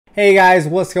Hey guys,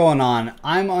 what's going on?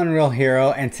 I'm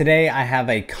UnrealHero and today I have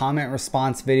a comment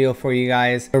response video for you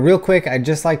guys. But real quick, I'd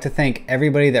just like to thank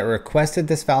everybody that requested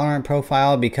this Valorant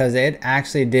profile because it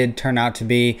actually did turn out to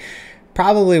be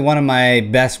probably one of my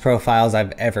best profiles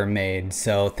I've ever made.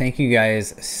 So thank you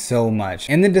guys so much.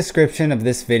 In the description of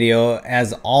this video,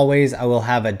 as always, I will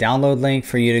have a download link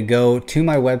for you to go to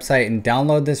my website and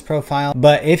download this profile.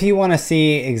 But if you want to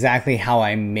see exactly how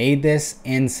I made this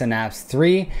in Synapse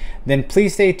 3, then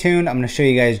please stay tuned. I'm going to show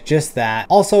you guys just that.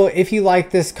 Also, if you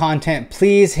like this content,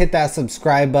 please hit that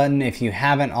subscribe button if you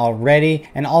haven't already.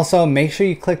 And also make sure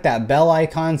you click that bell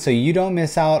icon so you don't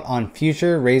miss out on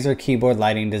future Razer keyboard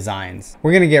lighting designs.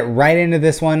 We're going to get right into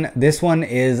this one. This one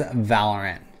is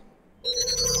Valorant.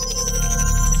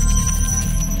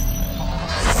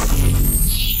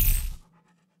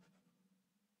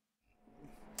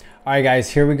 Alright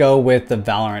guys, here we go with the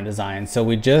Valorant design. So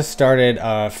we just started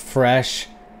a fresh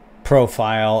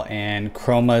profile in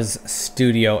Chroma's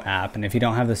Studio app, and if you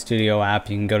don't have the Studio app,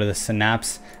 you can go to the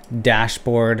Synapse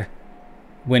dashboard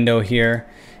window here,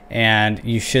 and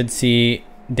you should see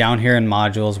down here in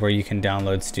modules where you can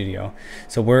download Studio.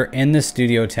 So we're in the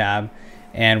Studio tab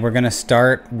and we're going to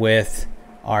start with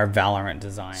our Valorant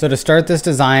design. So to start this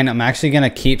design, I'm actually going to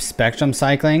keep spectrum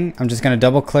cycling. I'm just going to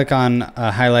double click on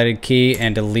a highlighted key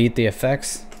and delete the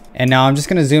effects. And now I'm just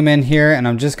going to zoom in here and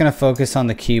I'm just going to focus on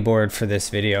the keyboard for this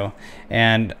video.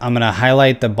 And I'm going to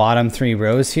highlight the bottom 3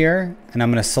 rows here, and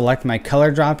I'm going to select my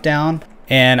color drop down,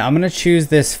 and I'm going to choose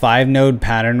this 5-node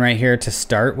pattern right here to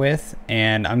start with,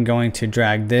 and I'm going to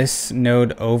drag this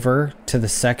node over to the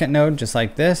second node just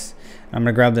like this. I'm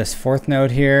going to grab this 4th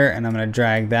node here and I'm going to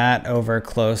drag that over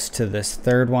close to this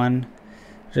 3rd one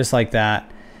just like that.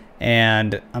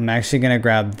 And I'm actually going to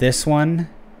grab this one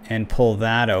and pull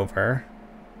that over.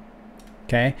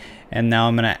 Okay, and now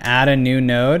I'm going to add a new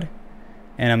node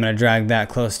and I'm going to drag that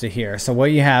close to here. So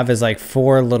what you have is like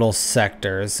 4 little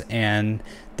sectors, and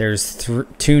there's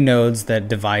 2 nodes that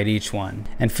divide each one.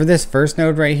 And for this first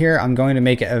node right here, I'm going to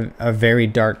make it a very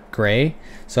dark gray.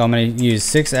 So I'm going to use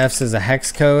 6Fs as a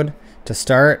hex code to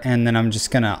start, and then I'm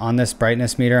just going to, on this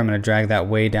brightness meter, I'm going to drag that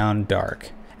way down dark.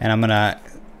 And I'm going to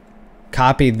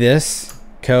copy this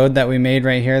code that we made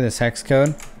right here, this hex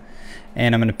code,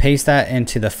 and I'm going to paste that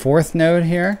into the 4th node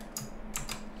here,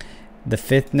 the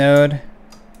 5th node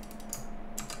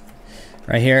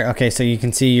right here. Okay, so you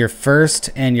can see your 1st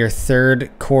and your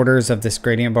 3rd quarters of this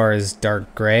gradient bar is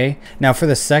dark gray. Now for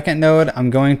the 2nd node, I'm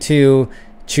going to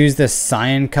choose this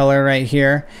cyan color right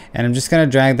here, and I'm just going to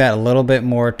drag that a little bit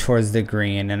more towards the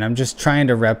green, and I'm just trying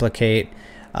to replicate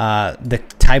the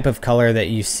type of color that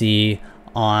you see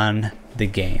on the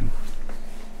game.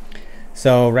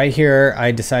 So right here,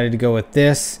 I decided to go with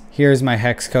this. Here's my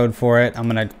hex code for it. I'm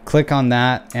going to click on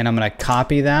that and I'm going to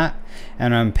copy that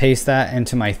and I'm going to paste that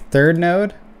into my 3rd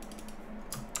node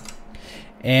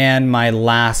and my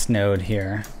last node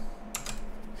here,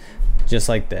 just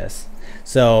like this.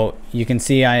 So you can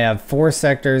see I have 4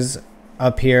 sectors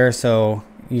up here. So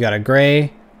you got a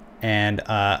gray and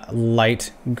a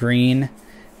light green,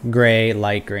 gray,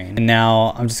 light green. And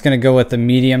now I'm just going to go with the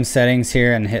medium settings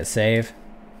here and hit save.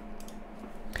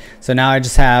 So now I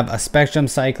just have a spectrum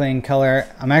cycling color.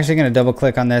 I'm actually going to double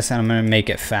click on this and I'm going to make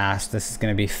it fast. This is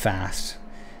going to be fast.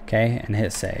 Okay, and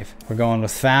hit save. We're going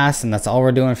with fast, and that's all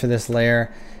we're doing for this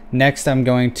layer. Next, I'm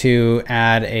going to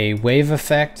add a wave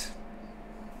effect.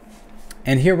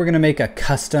 And here we're going to make a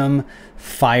custom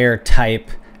fire type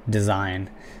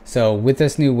design. So with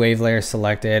this new wave layer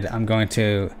selected, I'm going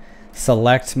to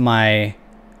select my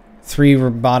 3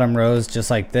 bottom rows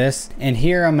just like this, and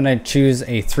here I'm going to choose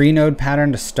a 3-node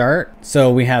pattern to start.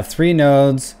 So we have 3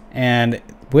 nodes, and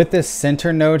with this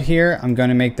center node here, I'm going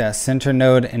to make that center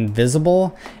node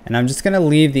invisible, and I'm just going to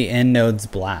leave the end nodes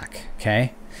black.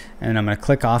 Okay, and I'm going to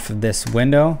click off of this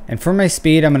window, and for my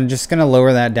speed, I'm just going to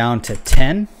lower that down to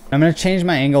 10. I'm going to change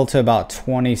my angle to about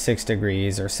 26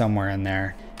 degrees or somewhere in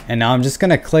there, and now I'm just going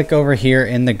to click over here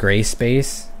in the gray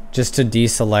space just to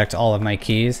deselect all of my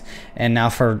keys. And now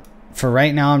for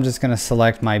right now, I'm just going to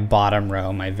select my bottom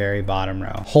row, my very bottom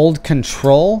row. Hold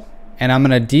Control, and I'm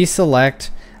going to deselect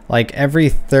like every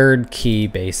 3rd key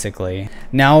basically.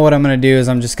 Now what I'm going to do is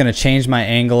I'm just going to change my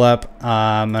angle up.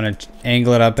 I'm going to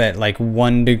angle it up at like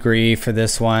 1 degree for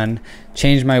this one.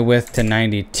 Change my width to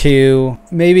 92.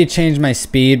 Maybe change my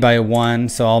speed by 1,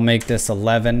 so I'll make this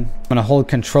 11. I'm going to hold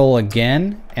Control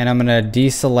again, and I'm going to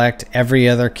deselect every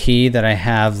other key that I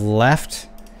have left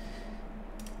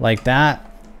like that.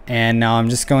 And now I'm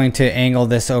just going to angle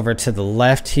this over to the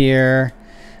left here.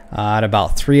 at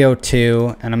about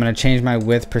 302, and I'm going to change my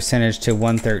width percentage to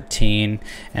 113,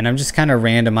 and I'm just kind of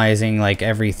randomizing like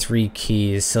every 3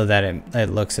 keys so that it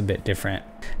looks a bit different.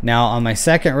 Now on my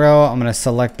second row, I'm going to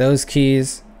select those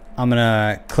keys. I'm going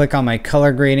to click on my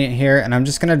color gradient here, and I'm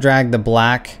just going to drag the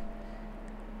black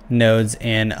nodes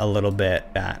in a little bit.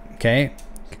 Okay,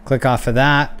 click off of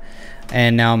that,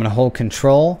 and now I'm going to hold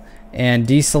Control and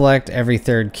deselect every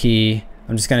 3rd key.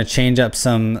 I'm just going to change up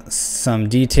some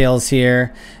details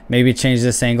here. Maybe change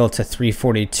this angle to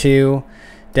 342.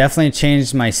 Definitely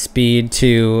changed my speed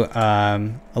to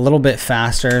a little bit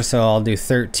faster, so I'll do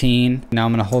 13. Now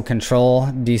I'm going to hold Control,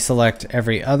 deselect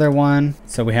every other one.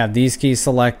 So we have these keys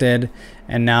selected,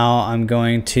 and now I'm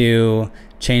going to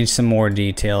change some more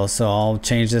details. So I'll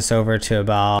change this over to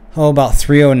about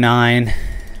 309.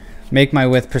 Make my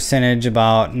width percentage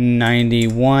about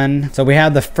 91. So we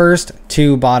have the first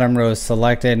 2 bottom rows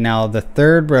selected. Now the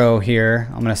 3rd row here,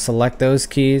 I'm going to select those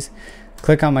keys,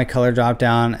 click on my color drop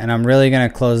down, and I'm really going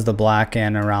to close the black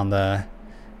in around the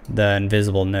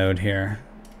invisible node here.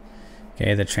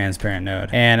 Okay, the transparent node.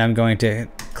 And I'm going to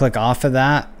click off of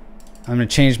that. I'm going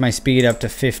to change my speed up to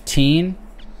 15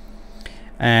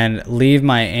 and leave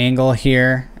my angle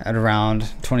here at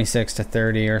around 26 to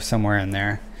 30 or somewhere in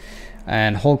there.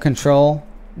 And hold Control,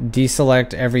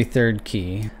 deselect every 3rd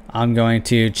key. I'm going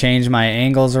to change my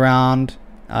angles around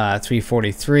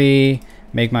 343,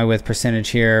 make my width percentage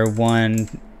here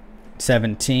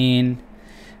 117,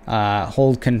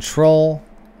 hold Control,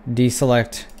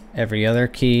 deselect every other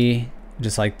key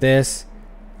just like this,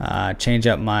 change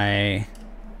up my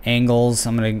angles.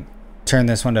 I'm going to turn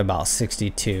this one to about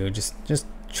 62, just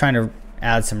trying to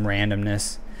add some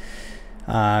randomness.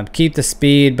 Keep the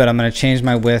speed, but I'm going to change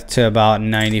my width to about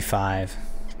 95.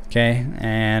 Okay,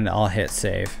 and I'll hit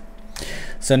save.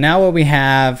 So now what we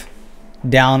have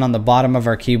down on the bottom of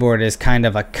our keyboard is kind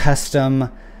of a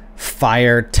custom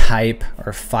fire type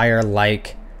or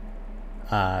fire-like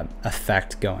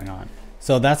effect going on.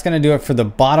 So that's going to do it for the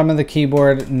bottom of the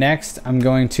keyboard. Next, I'm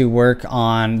going to work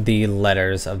on the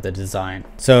letters of the design.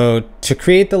 So to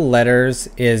create the letters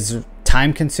is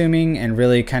time consuming and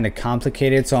really kind of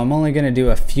complicated, so I'm only going to do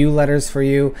a few letters for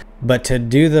you, but to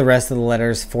do the rest of the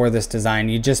letters for this design,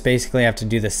 you just basically have to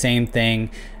do the same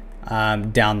thing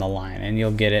down the line, and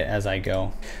you'll get it as I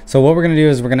go. So what we're going to do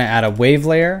is we're going to add a wave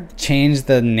layer, change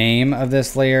the name of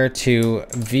this layer to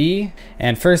V,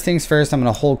 and first things first, I'm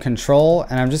going to hold Control,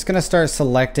 and I'm just going to start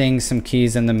selecting some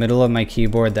keys in the middle of my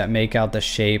keyboard that make out the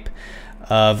shape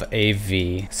of a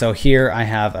V. So here I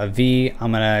have a V.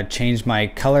 I'm going to change my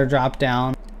color drop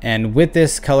down, and with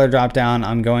this color drop down,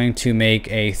 I'm going to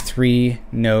make a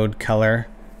 3-node color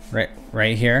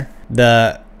right here.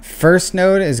 The first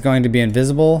node is going to be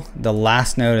invisible. The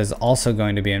last node is also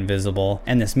going to be invisible.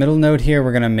 And this middle node here,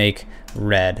 we're going to make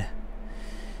red.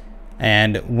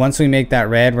 And once we make that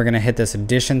red, we're going to hit this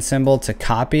addition symbol to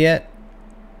copy it.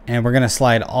 And we're going to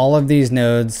slide all of these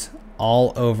nodes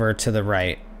all over to the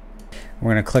right.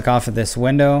 We're going to click off of this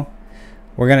window.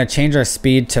 We're going to change our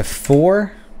speed to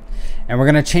 4. And we're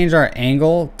going to change our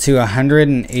angle to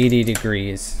 180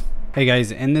 degrees. Hey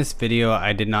guys, in this video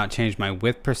I did not change my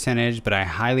width percentage, but I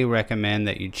highly recommend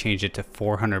that you change it to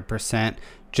 400%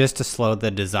 just to slow the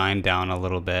design down a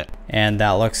little bit. And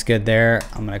that looks good there.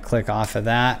 I'm going to click off of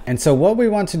that. And so what we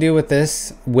want to do with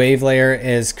this wave layer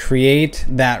is create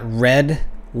that red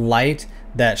light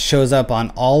that shows up on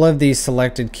all of these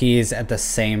selected keys at the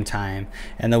same time.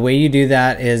 And the way you do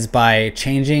that is by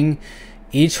changing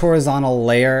each horizontal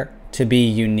layer to be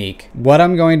unique. What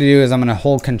I'm going to do is I'm going to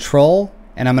hold Control,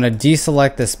 and I'm going to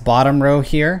deselect this bottom row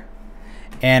here,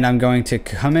 and I'm going to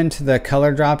come into the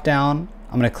color drop down.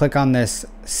 I'm going to click on this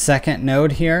second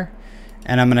node here,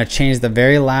 and I'm going to change the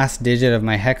very last digit of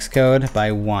my hex code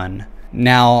by 1.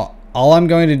 Now all I'm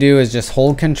going to do is just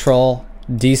hold Control,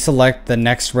 deselect the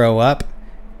next row up,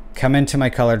 come into my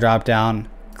color drop down,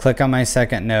 click on my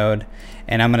second node,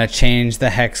 and I'm going to change the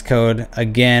hex code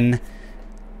again,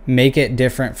 make it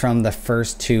different from the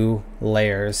first 2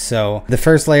 layers. So the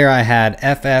first layer I had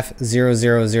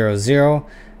FF0000,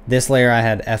 this layer I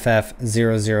had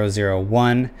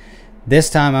FF0001.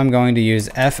 This time I'm going to use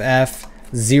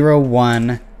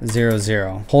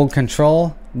FF0100. Hold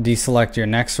Control, deselect your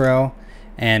next row,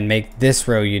 and make this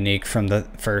row unique from the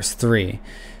first 3.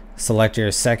 Select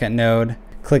your second node,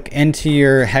 click into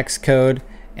your hex code,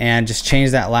 and just change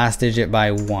that last digit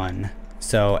by 1.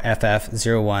 So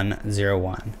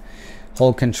FF0101.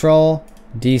 Hold Control,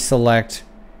 deselect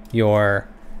your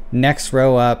next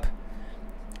row up,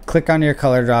 click on your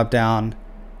color drop down,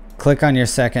 click on your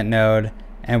second node,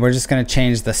 and we're just going to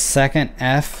change the second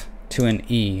F to an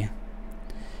E.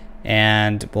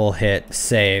 and we'll hit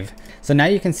save. So now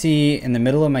you can see in the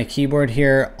middle of my keyboard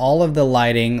here, all of the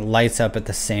lighting lights up at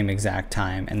the same exact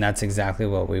time, and that's exactly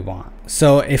what we want.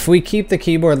 So if we keep the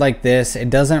keyboard like this, it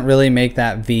doesn't really make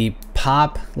that V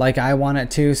pop like I want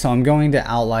it to, so I'm going to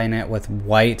outline it with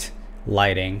white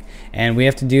lighting, and we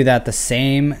have to do that the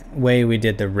same way we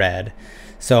did the red.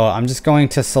 So I'm just going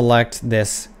to select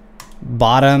this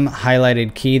bottom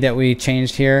highlighted key that we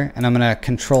changed here, and I'm going to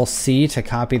Control C to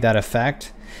copy that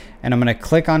effect, and I'm going to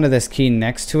click onto this key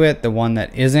next to it, the one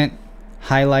that isn't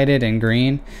highlighted in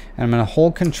green, and I'm going to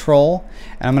hold Control,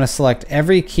 and I'm going to select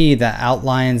every key that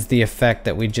outlines the effect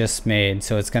that we just made.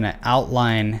 So it's going to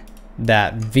outline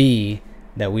that V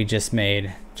that we just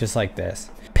made, just like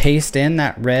this. Paste in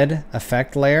that red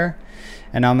effect layer,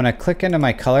 and I'm going to click into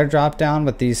my color drop down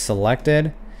with these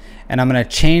selected, and I'm going to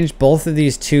change both of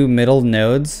these two middle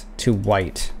nodes to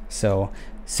white. So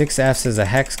 6Fs is a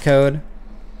hex code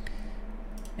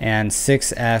and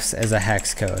 6Fs as a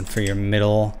hex code for your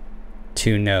middle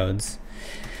two nodes.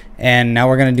 And now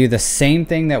we're going to do the same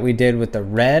thing that we did with the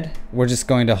red. We're just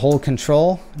going to hold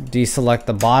Control, deselect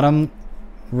the bottom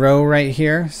row right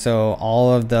here, so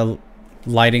all of the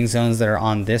lighting zones that are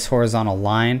on this horizontal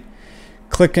line.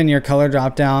 Click in your color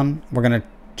drop down. We're going to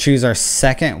choose our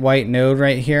second white node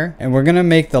right here, and we're going to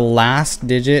make the last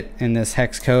digit in this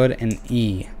hex code an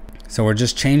E. So we're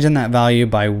just changing that value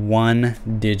by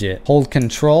 1 digit. Hold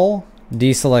Control,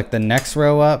 deselect the next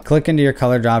row up, click into your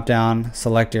color drop down,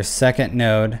 select your second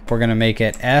node. We're going to make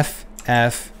it F,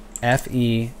 F, F,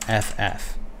 E, F,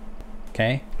 F.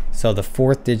 Okay, so the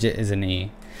fourth digit is an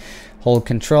E. Hold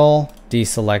Control,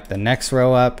 deselect the next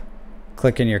row up,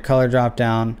 click in your color drop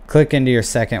down, click into your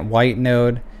second white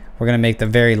node. We're going to make the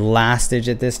very last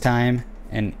digit this time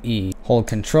an E. Hold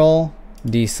Control,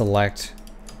 deselect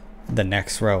the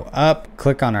next row up,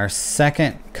 click on our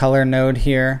second color node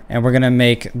here, and we're going to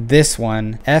make this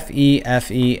one FE,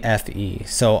 FE, FE.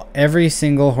 So every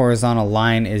single horizontal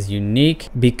line is unique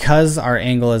because our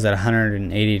angle is at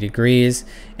 180 degrees,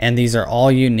 and these are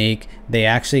all unique. They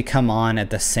actually come on at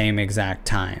the same exact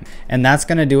time. And that's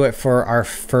going to do it for our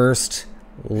first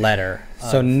letter.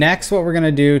 So next, what we're going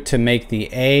to do to make the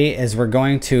A is we're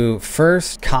going to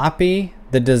first copy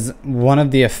one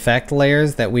of the effect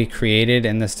layers that we created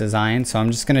in this design. So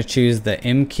I'm just going to choose the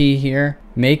M key here,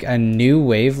 make a new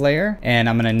wave layer, and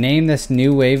I'm going to name this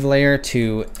new wave layer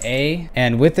to A.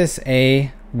 And with this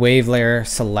A wave layer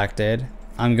selected,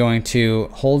 I'm going to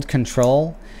hold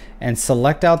Control and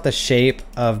select out the shape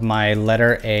of my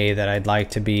letter A that I'd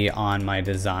like to be on my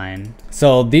design.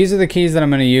 So these are the keys that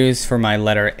I'm going to use for my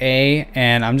letter A,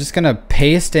 and I'm just going to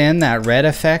paste in that red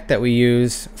effect that we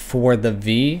use for the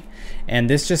V. And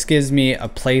this just gives me a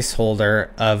placeholder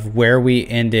of where we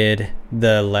ended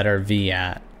the letter V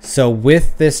at. So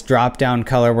with this drop down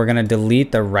color, we're going to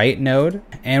delete the right node,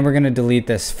 and we're going to delete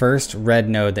this first red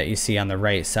node that you see on the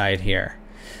right side here.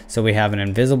 So we have an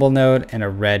invisible node and a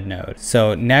red node.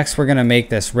 So next we're going to make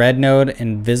this red node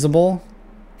invisible,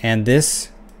 and this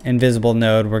invisible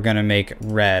node we're going to make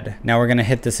red. Now we're going to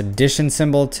hit this addition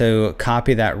symbol to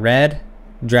copy that red,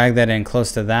 drag that in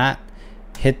close to that,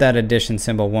 hit that addition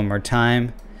symbol one more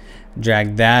time,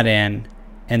 drag that in,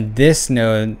 and this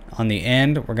node on the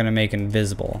end we're going to make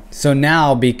invisible. So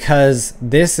now, because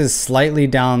this is slightly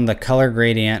down the color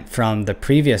gradient from the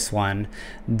previous one,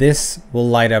 this will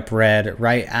light up red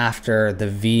right after the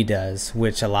V does,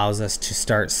 which allows us to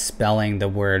start spelling the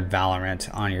word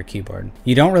Valorant on your keyboard.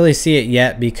 You don't really see it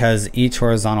yet because each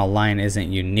horizontal line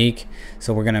isn't unique,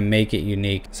 so we're going to make it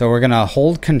unique. So we're going to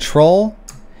hold Control,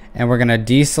 and we're going to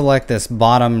deselect this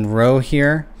bottom row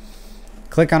here,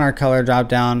 click on our color drop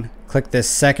down, click this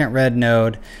second red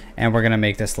node, and we're going to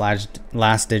make this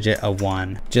last digit a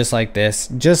 1, just like this,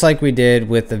 just like we did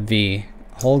with the V.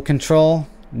 Hold Control,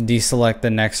 deselect the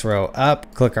next row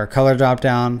up, click our color drop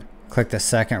down, click the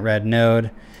second red node,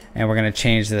 and we're going to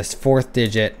change this fourth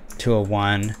digit to a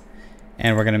 1,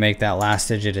 and we're going to make that last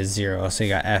digit a 0. So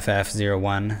you got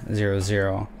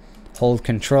FF0100. Hold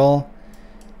Control,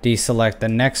 deselect the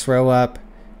next row up,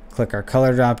 click our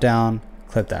color drop down,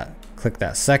 click that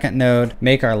second node,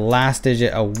 make our last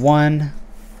digit a 1,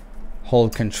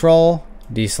 hold Control,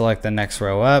 deselect the next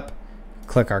row up,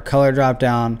 click our color drop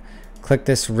down, click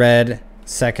this red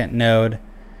second node,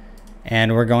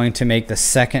 and we're going to make the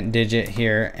second digit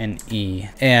here an E.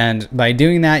 And by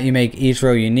doing that, you make each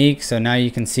row unique. So now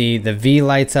you can see the V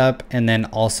lights up and then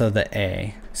also the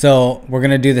A. So we're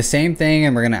going to do the same thing,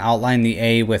 and we're going to outline the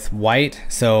A with white.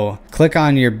 So click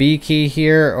on your B key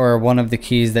here, or one of the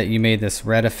keys that you made this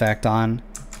red effect on.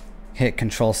 hit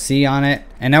Control C on it.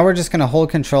 And now we're just gonna hold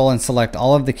Control and select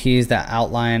all of the keys that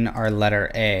outline our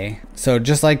letter A. So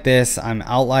just like this, I'm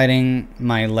outlining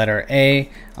my letter A.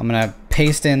 I'm gonna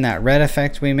paste in that red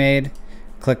effect we made,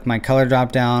 click my color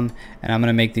drop down, and I'm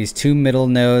gonna make these two middle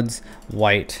nodes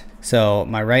white. So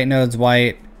my right node's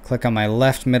white, click on my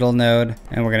left middle node,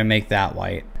 and we're gonna make that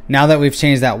white. Now that we've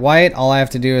changed that white, all I have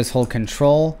to do is hold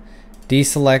Control,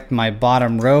 deselect my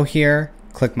bottom row here,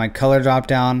 click my color drop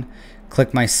down,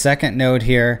 click my second node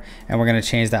here, and we're gonna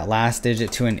change that last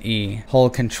digit to an E.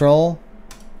 Hold Control,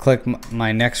 click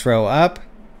my next row up.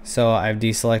 So I've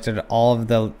deselected all of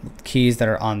the keys that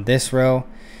are on this row,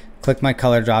 click my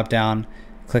color drop down,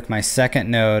 click my second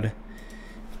node,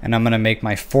 and I'm gonna make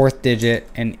my fourth digit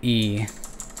an E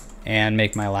and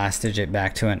make my last digit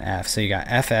back to an F. So you got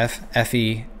FF,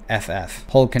 FE, FF.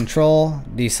 Hold Control,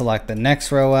 deselect the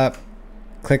next row up,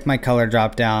 click my color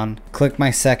drop down, click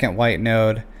my second white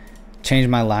node, change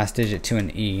my last digit to an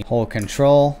E. Hold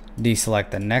Control, deselect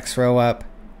the next row up,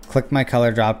 click my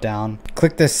color drop down,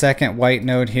 click the second white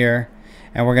node here,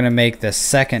 and we're gonna make the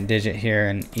second digit here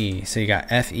an E. So you got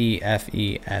FE,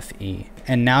 FE, FE.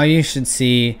 And now you should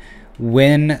see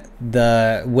when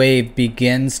the wave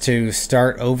begins to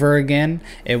start over again,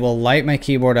 it will light my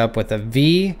keyboard up with a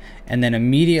V, and then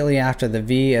immediately after the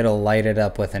V, it'll light it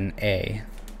up with an A.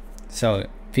 So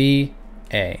V,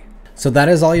 A. So that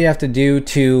is all you have to do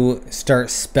to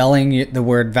start spelling the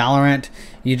word Valorant.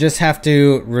 You just have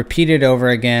to repeat it over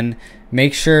again.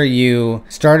 Make sure you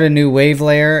start a new wave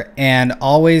layer and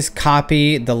always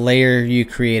copy the layer you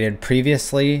created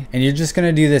previously. And you're just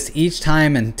gonna do this each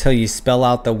time until you spell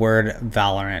out the word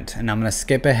Valorant. And I'm gonna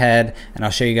skip ahead and I'll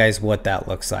show you guys what that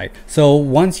looks like. So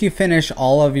once you finish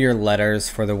all of your letters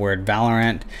for the word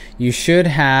Valorant, you should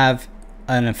have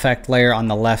an effect layer on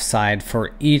the left side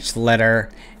for each letter.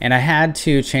 And I had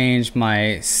to change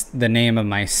the name of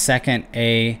my second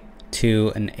A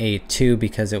to an A2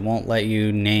 because it won't let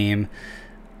you name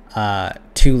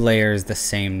two layers the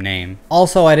same name.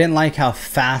 Also, I didn't like how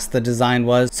fast the design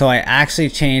was, so I actually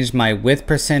changed my width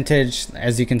percentage.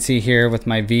 As you can see here with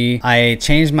my V, I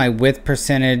changed my width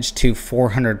percentage to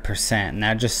 400%, and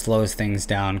that just slows things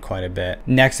down quite a bit.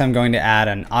 Next, I'm going to add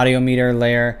an audio meter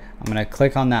layer. I'm gonna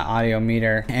click on that audio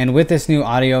meter, and with this new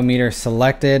audio meter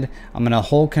selected, I'm gonna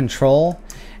hold Control,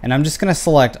 and I'm just gonna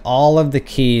select all of the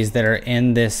keys that are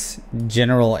in this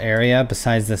general area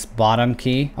besides this bottom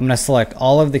key. I'm gonna select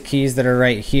all of the keys that are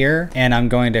right here, and I'm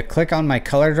going to click on my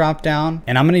color drop down,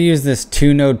 and I'm gonna use this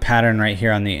 2-node pattern right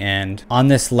here on the end. On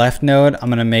this left node, I'm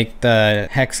gonna make the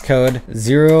hex code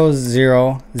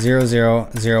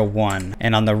 000001,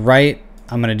 and on the right,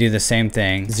 I'm gonna do the same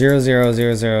thing,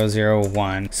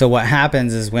 000001. So what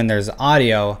happens is when there's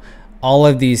audio, all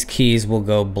of these keys will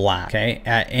go black, okay?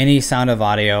 At any sound of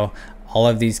audio, all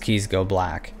of these keys go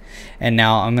black. And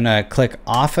now I'm gonna click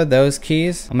off of those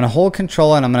keys. I'm gonna hold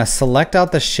Control and I'm gonna select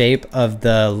out the shape of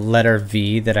the letter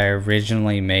V that I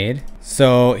originally made.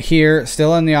 So here,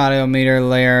 still in the audio meter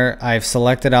layer, I've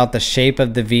selected out the shape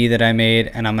of the V that I made,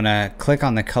 and I'm gonna click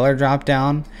on the color drop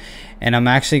down. And I'm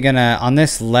actually gonna, on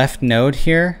this left node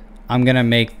here, I'm gonna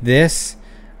make this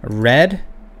red.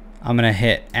 I'm gonna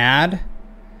hit add,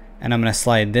 and I'm gonna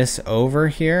slide this over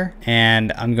here,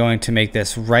 and I'm going to make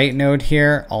this right node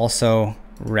here also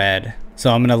red.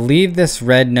 So I'm gonna leave this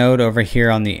red node over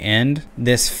here on the end.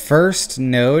 This first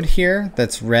node here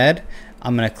that's red,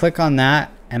 I'm gonna click on that,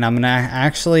 and I'm gonna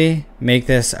actually make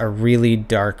this a really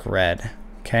dark red,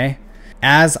 okay?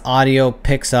 As audio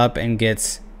picks up and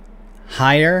gets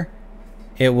higher,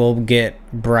 it will get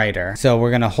brighter. So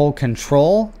we're gonna hold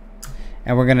Control,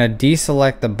 and we're gonna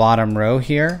deselect the bottom row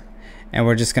here, and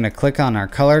we're just gonna click on our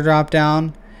color drop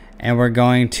down, and we're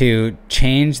going to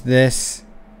change this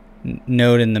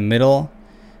node in the middle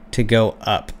to go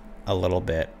up a little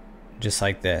bit, just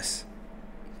like this.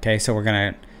 Okay, so we're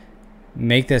gonna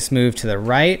make this move to the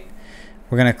right.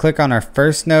 We're gonna click on our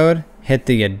first node, hit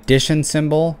the addition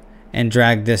symbol, and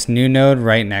drag this new node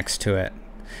right next to it.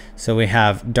 So we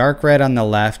have dark red on the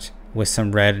left with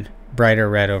some red, brighter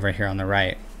red over here on the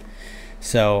right.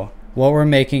 So what we're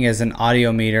making is an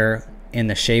audio meter in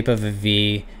the shape of a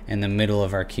V in the middle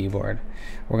of our keyboard.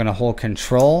 We're gonna hold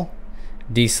Control,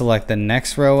 deselect the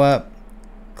next row up,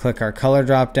 click our color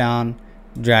drop down,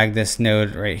 drag this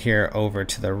node right here over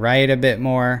to the right a bit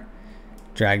more,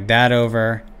 drag that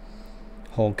over,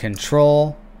 hold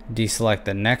Control, deselect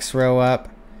the next row up,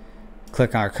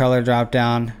 click our color drop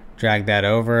down, drag that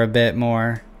over a bit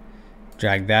more,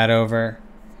 drag that over,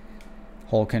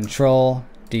 hold Control,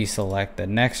 deselect the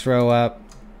next row up,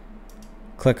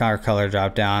 click our color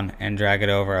drop down, and drag it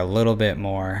over a little bit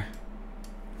more,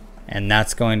 and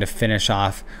that's going to finish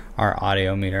off our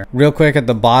audio meter. Real quick, at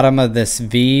the bottom of this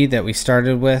V that we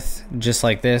started with, just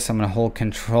like this, I'm going to hold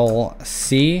Control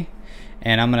C,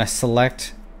 and I'm going to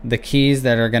select the keys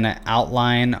that are going to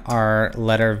outline our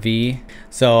letter V.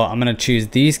 So I'm going to choose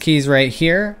these keys right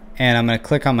here, and I'm going to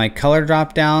click on my color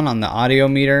drop down on the audio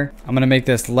meter. I'm going to make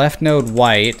this left node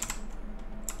white,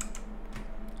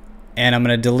 and I'm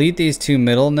going to delete these two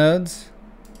middle nodes,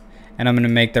 and I'm going to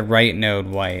make the right node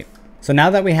white. So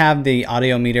now that we have the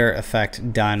audio meter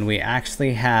effect done, we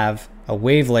actually have a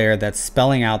wave layer that's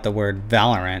spelling out the word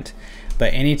Valorant.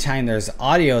 But anytime there's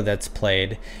audio that's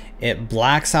played, it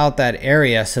blacks out that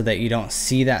area so that you don't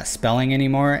see that spelling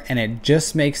anymore, and it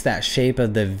just makes that shape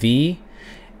of the V.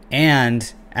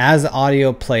 And as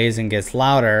audio plays and gets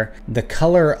louder, the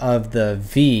color of the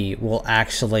V will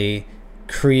actually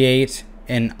create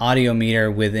an audio meter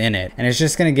within it, and it's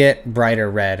just going to get brighter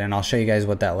red, and I'll show you guys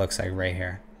what that looks like right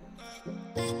here.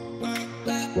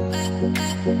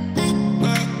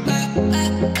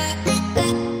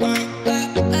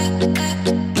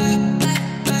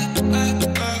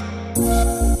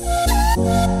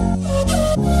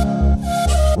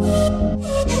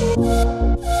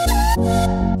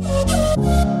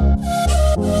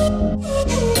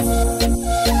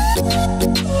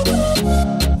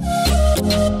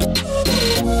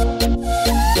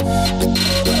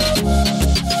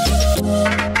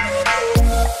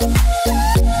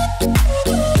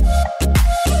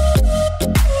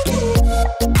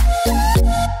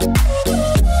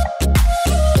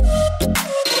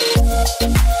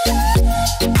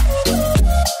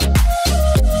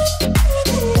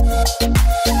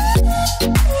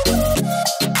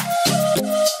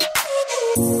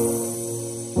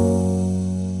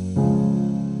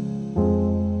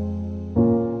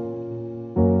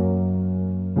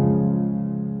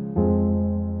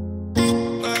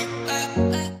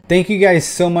 Thank you guys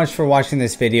so much for watching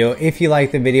this video. If you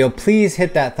like the video, please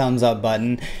hit that thumbs up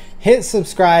button. Hit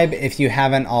subscribe if you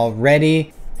haven't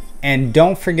already. And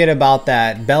don't forget about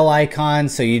that bell icon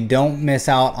so you don't miss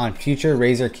out on future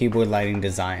Razer keyboard lighting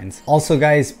designs. Also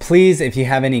guys, please, if you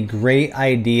have any great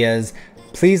ideas,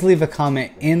 please leave a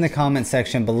comment in the comment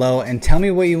section below and tell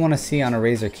me what you want to see on a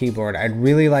Razer keyboard. I'd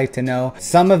really like to know.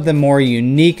 Some of the more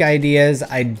unique ideas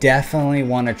I definitely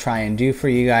want to try and do for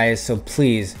you guys, so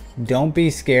please don't be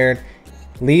scared.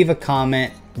 Leave a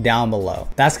comment down below.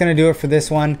 That's going to do it for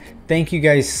this one. Thank you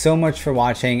guys so much for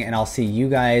watching, and I'll see you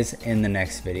guys in the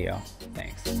next video.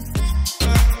 Thanks.